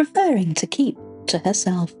 preferring to keep to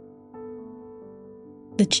herself.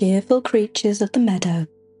 The cheerful creatures of the meadow,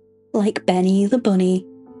 like Benny the bunny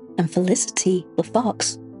and Felicity the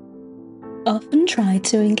fox, often tried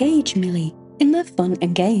to engage Millie in their fun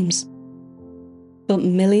and games. But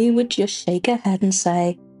Millie would just shake her head and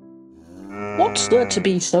say, "What's there to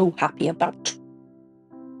be so happy about?"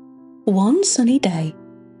 One sunny day,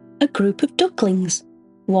 a group of ducklings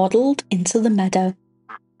waddled into the meadow.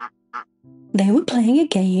 They were playing a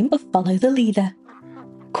game of follow the leader,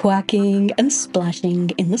 quacking and splashing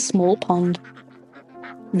in the small pond.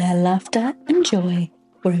 Their laughter and joy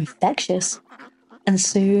were infectious, and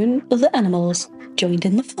soon other animals joined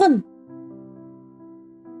in the fun.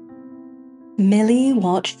 Millie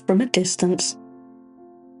watched from a distance,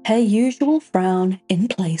 her usual frown in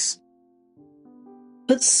place.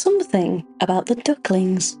 But something about the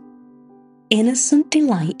ducklings' innocent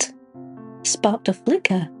delight sparked a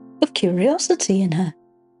flicker of curiosity in her.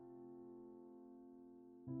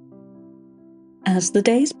 As the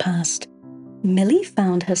days passed, Millie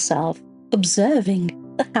found herself observing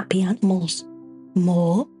the happy animals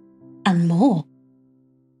more and more.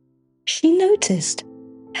 She noticed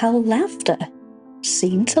how laughter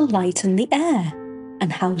seemed to lighten the air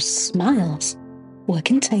and how smiles were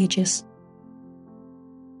contagious.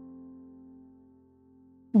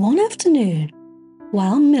 One afternoon,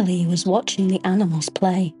 while Millie was watching the animals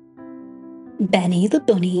play, Benny the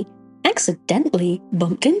bunny accidentally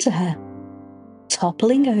bumped into her,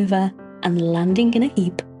 toppling over and landing in a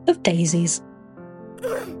heap of daisies.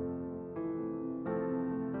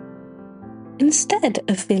 Instead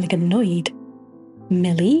of feeling annoyed,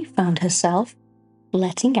 Millie found herself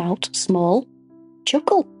letting out a small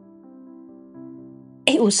chuckle.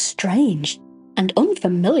 It was strange and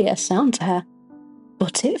unfamiliar sound to her,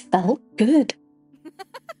 but it felt good.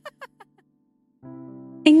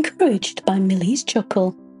 Encouraged by Millie's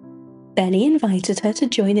chuckle, Benny invited her to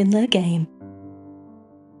join in their game.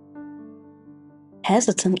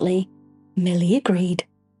 Hesitantly, Millie agreed.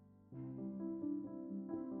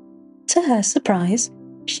 To her surprise,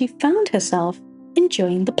 she found herself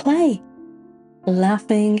enjoying the play,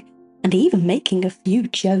 laughing and even making a few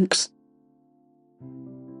jokes.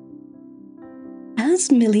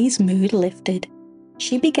 As Millie's mood lifted,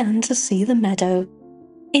 she began to see the meadow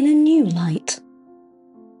in a new light.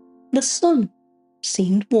 The sun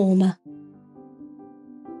seemed warmer,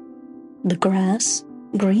 the grass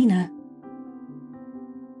greener,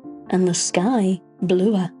 and the sky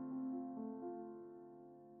bluer.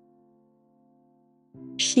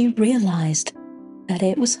 She realized that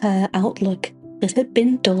it was her outlook that had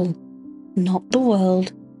been dull, not the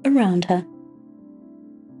world around her.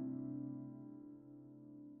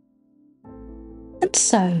 And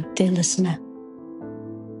so, dear listener,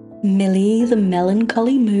 Millie the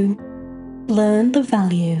melancholy moo learned the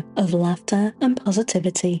value of laughter and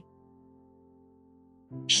positivity.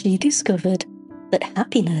 She discovered that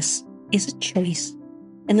happiness is a choice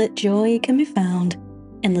and that joy can be found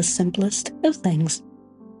in the simplest of things.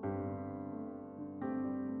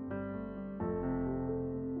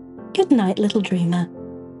 Good night, little dreamer.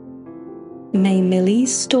 May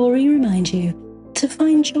Millie's story remind you to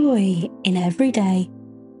find joy in every day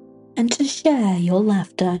and to share your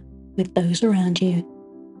laughter with those around you.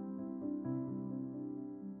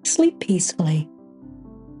 Sleep peacefully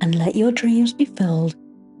and let your dreams be filled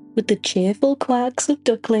with the cheerful quacks of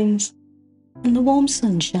ducklings and the warm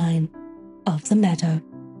sunshine of the meadow.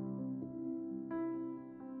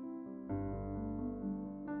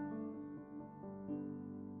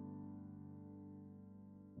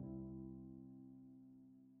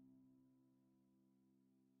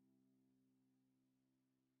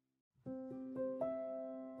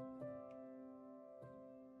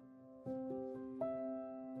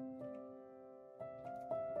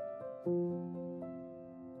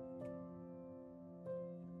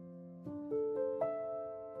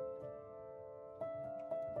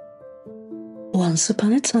 Once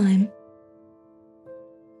upon a time,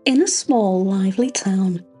 in a small, lively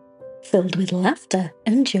town filled with laughter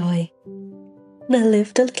and joy, there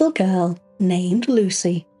lived a little girl named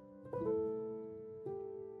Lucy.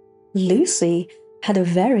 Lucy had a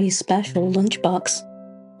very special lunchbox,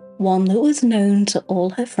 one that was known to all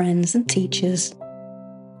her friends and teachers.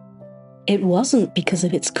 It wasn't because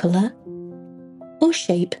of its colour or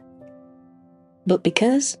shape, but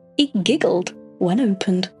because it giggled when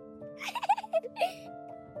opened.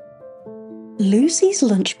 Lucy's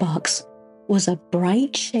lunchbox was a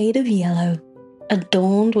bright shade of yellow,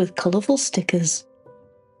 adorned with colourful stickers.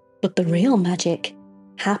 But the real magic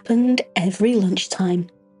happened every lunchtime.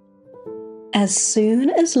 As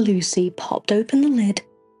soon as Lucy popped open the lid,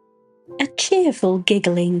 a cheerful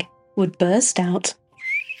giggling would burst out,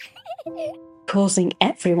 causing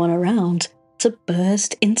everyone around to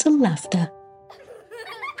burst into laughter.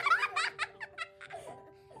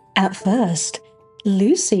 At first,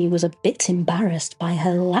 Lucy was a bit embarrassed by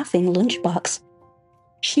her laughing lunchbox.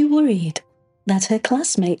 She worried that her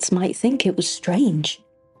classmates might think it was strange.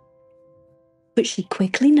 But she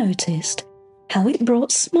quickly noticed how it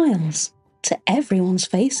brought smiles to everyone's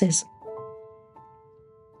faces.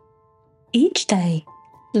 Each day,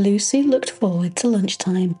 Lucy looked forward to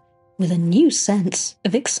lunchtime with a new sense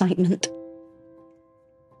of excitement.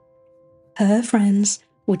 Her friends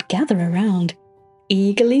would gather around,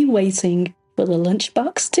 eagerly waiting for the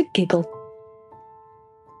lunchbox to giggle.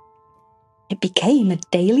 It became a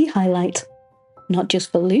daily highlight, not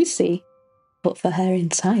just for Lucy, but for her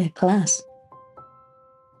entire class.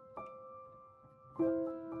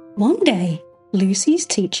 One day, Lucy's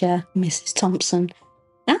teacher, Mrs. Thompson,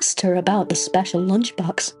 asked her about the special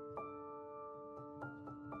lunchbox.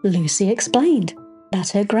 Lucy explained that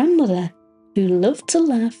her grandmother, who loved to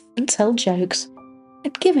laugh and tell jokes,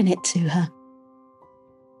 had given it to her.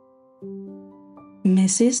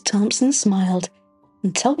 Mrs. Thompson smiled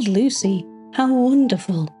and told Lucy how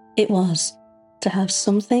wonderful it was to have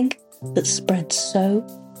something that spread so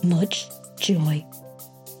much joy.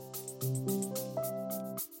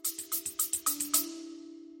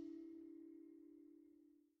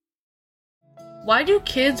 Why do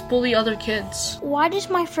kids bully other kids? Why does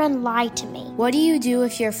my friend lie to me? What do you do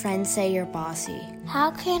if your friends say you're bossy? How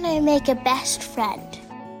can I make a best friend?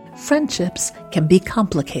 Friendships can be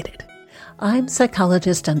complicated. I'm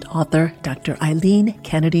psychologist and author Dr. Eileen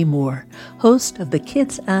Kennedy Moore, host of the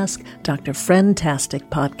Kids Ask Dr. Friendtastic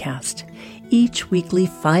podcast. Each weekly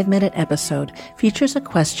 5-minute episode features a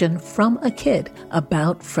question from a kid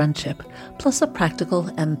about friendship, plus a practical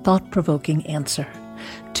and thought-provoking answer.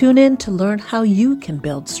 Tune in to learn how you can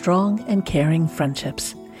build strong and caring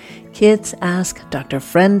friendships. Kids Ask Dr.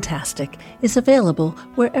 Friendtastic is available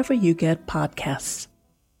wherever you get podcasts.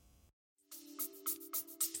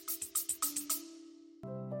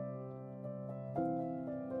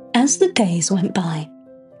 As the days went by,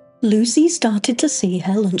 Lucy started to see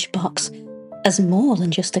her lunchbox as more than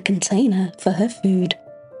just a container for her food.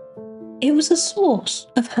 It was a source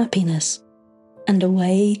of happiness and a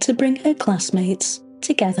way to bring her classmates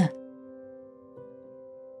together.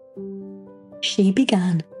 She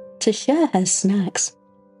began to share her snacks,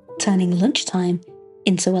 turning lunchtime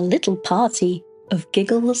into a little party of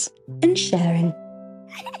giggles and sharing.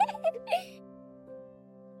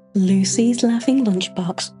 Lucy's laughing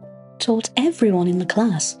lunchbox taught everyone in the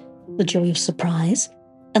class the joy of surprise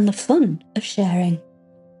and the fun of sharing.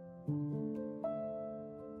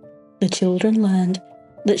 The children learned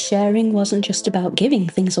that sharing wasn't just about giving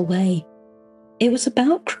things away. It was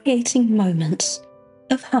about creating moments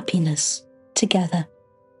of happiness together.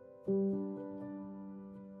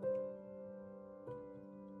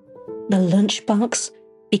 The lunchbox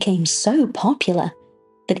became so popular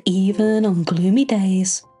that even on gloomy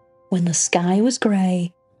days, when the sky was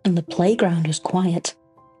grey and the playground was quiet,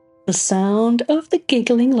 the sound of the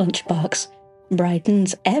giggling lunchbox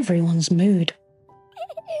brightens everyone's mood.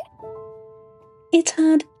 It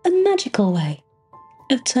had a magical way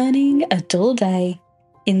of turning a dull day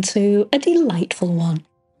into a delightful one.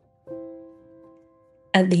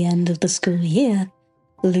 At the end of the school year,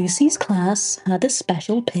 Lucy's class had a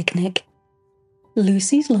special picnic.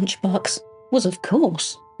 Lucy's lunchbox was, of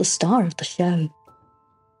course, the star of the show.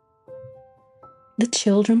 The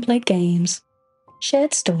children played games,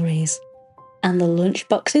 shared stories, and the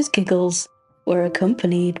lunchbox's giggles were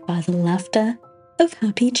accompanied by the laughter of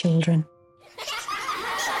happy children.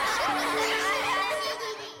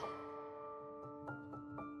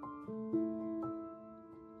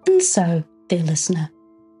 And so, dear listener,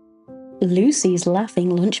 Lucy's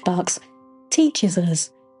laughing lunchbox teaches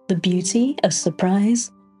us the beauty of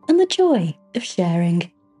surprise and the joy of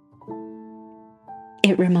sharing.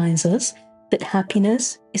 It reminds us that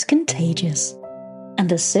happiness is contagious,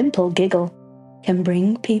 and a simple giggle can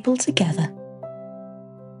bring people together.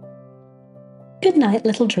 Good night,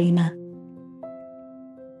 little dreamer.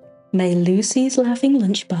 May Lucy's laughing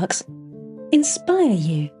lunchbox inspire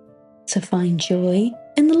you to find joy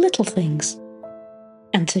in the little things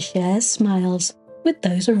and to share smiles with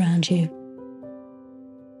those around you.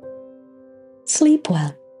 Sleep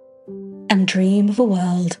well and dream of a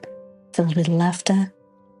world filled with laughter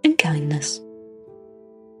and kindness.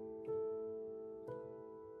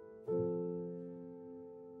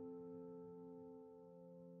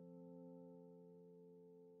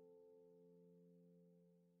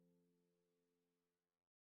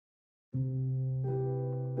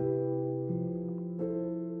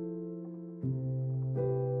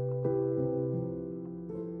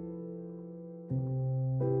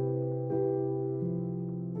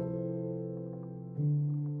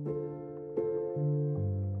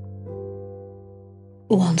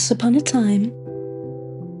 Once upon a time,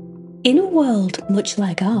 in a world much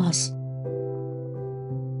like ours,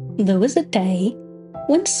 there was a day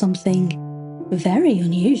when something very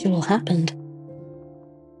unusual happened.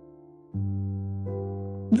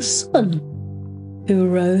 The sun, who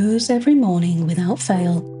rose every morning without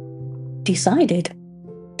fail, decided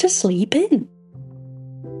to sleep in.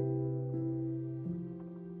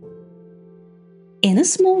 In a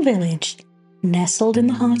small village, nestled in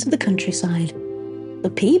the heart of the countryside, the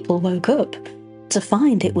people woke up to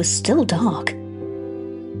find it was still dark.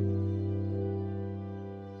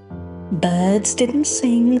 Birds didn't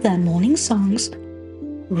sing their morning songs,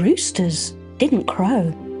 roosters didn't crow,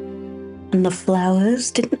 and the flowers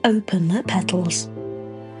didn't open their petals.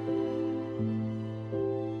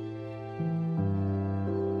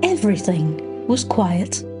 Everything was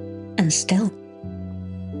quiet and still.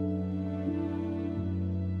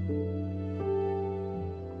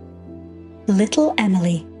 Little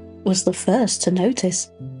Emily was the first to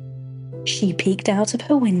notice. She peeked out of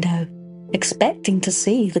her window, expecting to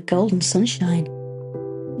see the golden sunshine,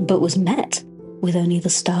 but was met with only the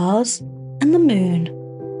stars and the moon.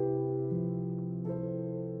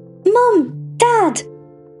 Mum! Dad!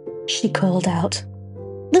 she called out.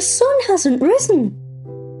 "The sun hasn't risen."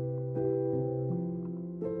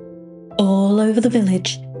 All over the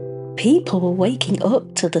village, people were waking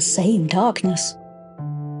up to the same darkness.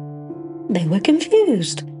 They were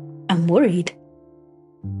confused and worried.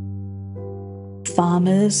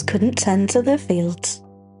 Farmers couldn't tend to their fields.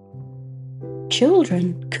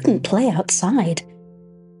 Children couldn't play outside.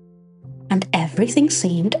 And everything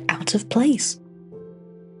seemed out of place.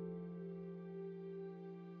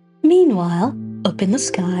 Meanwhile, up in the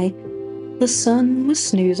sky, the sun was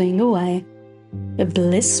snoozing away,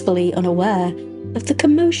 blissfully unaware of the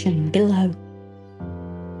commotion below.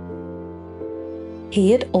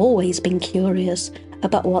 He had always been curious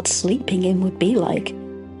about what sleeping in would be like,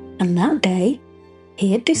 and that day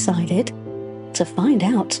he had decided to find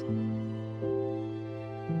out.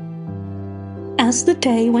 As the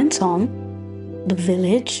day went on, the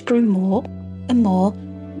village grew more and more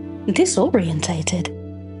disorientated.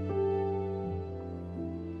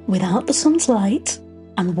 Without the sun's light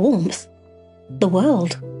and warmth, the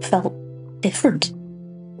world felt different.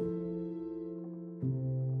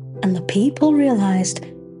 And the people realized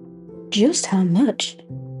just how much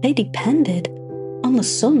they depended on the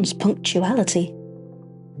sun's punctuality.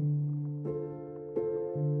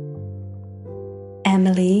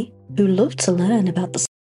 Emily, who loved to learn about the sun,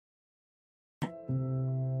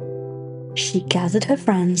 she gathered her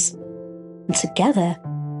friends, and together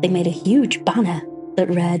they made a huge banner that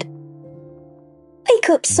read, "Wake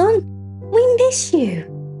up, sun! We miss you!"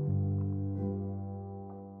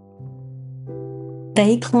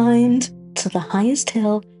 They climbed to the highest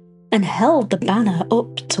hill and held the banner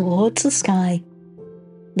up towards the sky.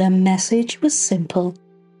 Their message was simple,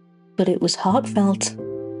 but it was heartfelt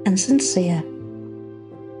and sincere.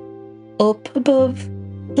 Up above,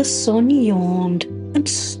 the sun yawned and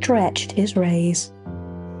stretched his rays.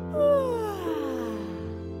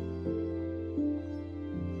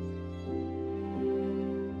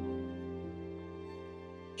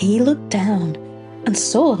 He looked down and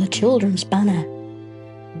saw the children's banner.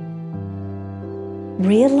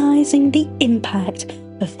 Realizing the impact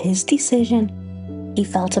of his decision, he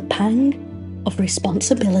felt a pang of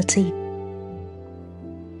responsibility.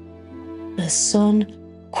 The sun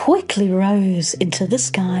quickly rose into the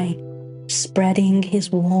sky, spreading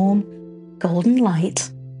his warm, golden light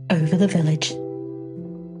over the village.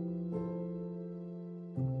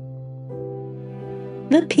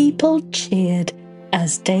 The people cheered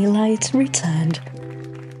as daylight returned.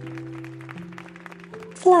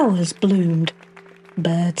 Flowers bloomed,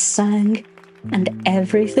 birds sang, and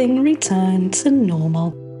everything returned to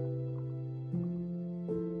normal.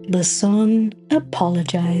 The sun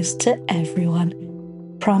apologized to everyone,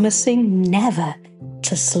 promising never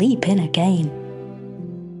to sleep in again.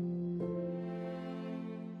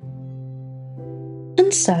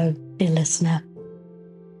 And so, dear listener,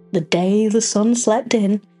 the day the sun slept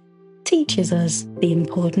in teaches us the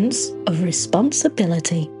importance of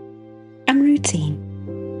responsibility and routine.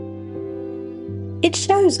 It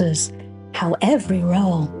shows us how every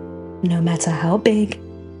role, no matter how big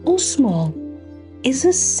or small, is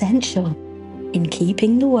essential in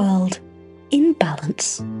keeping the world in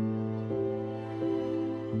balance.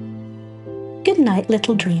 Good night,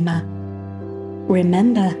 little dreamer.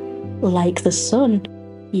 Remember, like the sun,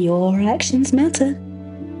 your actions matter.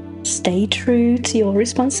 Stay true to your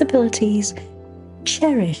responsibilities.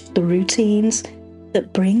 Cherish the routines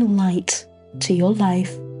that bring light to your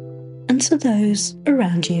life and to those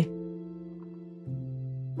around you.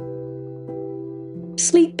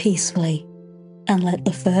 Sleep peacefully and let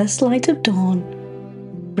the first light of dawn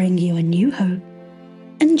bring you a new hope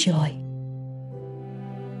and joy.